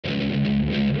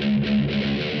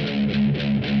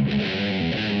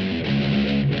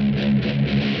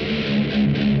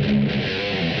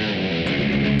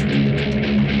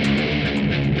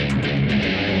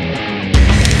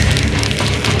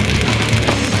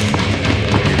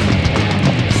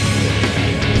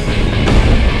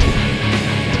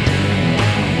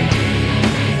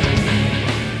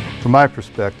From my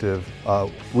perspective,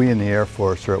 we in the Air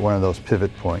Force are at one of those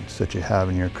pivot points that you have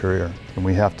in your career, and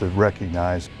we have to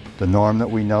recognize the norm that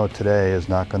we know today is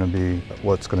not going to be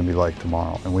what's going to be like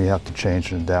tomorrow, and we have to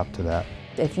change and adapt to that.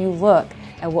 If you look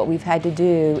at what we've had to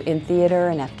do in theater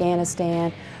in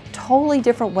Afghanistan, totally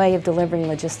different way of delivering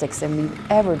logistics than we've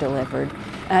ever delivered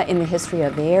in the history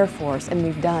of the Air Force, and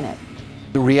we've done it.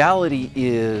 The reality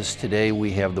is today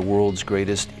we have the world's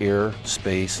greatest air,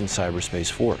 space, and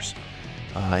cyberspace force.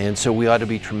 And so we ought to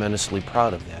be tremendously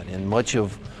proud of that. And much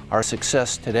of our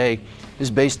success today is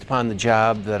based upon the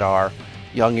job that our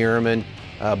young airmen,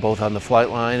 both on the flight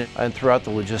line and throughout the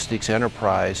logistics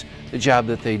enterprise, the job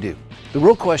that they do. The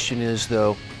real question is,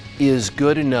 though, is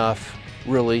good enough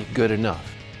really good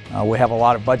enough? We have a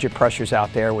lot of budget pressures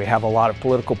out there. We have a lot of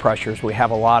political pressures. We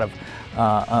have a lot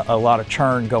of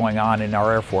churn going on in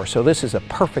our Air Force. So this is a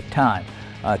perfect time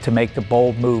to make the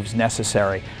bold moves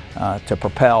necessary to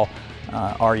propel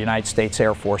our United States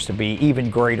Air Force to be even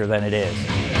greater than it is.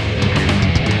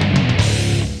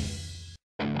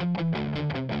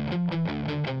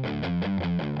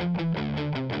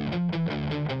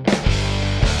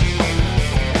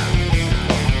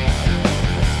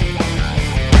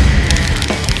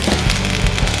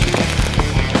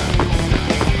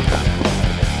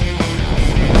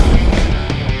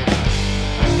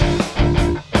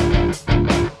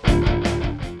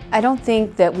 I don't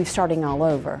think that we're starting all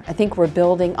over. I think we're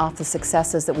building off the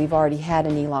successes that we've already had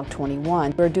in ELOG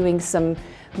 21. We're doing some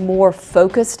more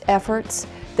focused efforts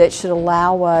that should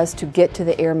allow us to get to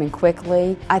the airmen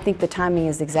quickly. I think the timing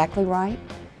is exactly right.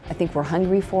 I think we're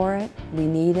hungry for it, we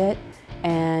need it,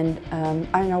 and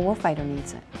our warfighter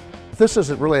needs it. This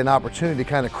isn't really an opportunity to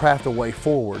kind of craft a way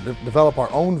forward, to develop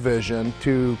our own vision,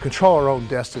 to control our own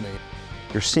destiny.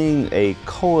 You're seeing a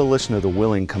coalition of the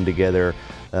willing come together,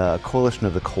 a coalition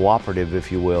of the cooperative, if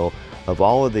you will, of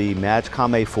all of the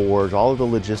MAJCOM A4s, all of the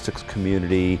logistics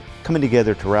community coming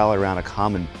together to rally around a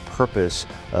common purpose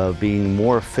of being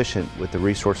more efficient with the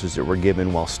resources that we're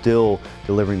given while still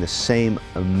delivering the same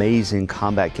amazing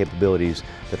combat capabilities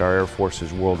that our Air Force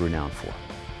is world-renowned for.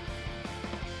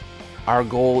 Our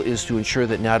goal is to ensure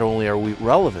that not only are we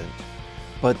relevant,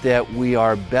 but that we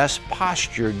are best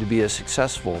postured to be as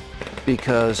successful,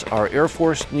 because our Air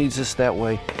Force needs us that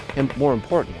way, and more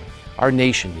importantly, our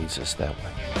nation needs us that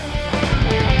way.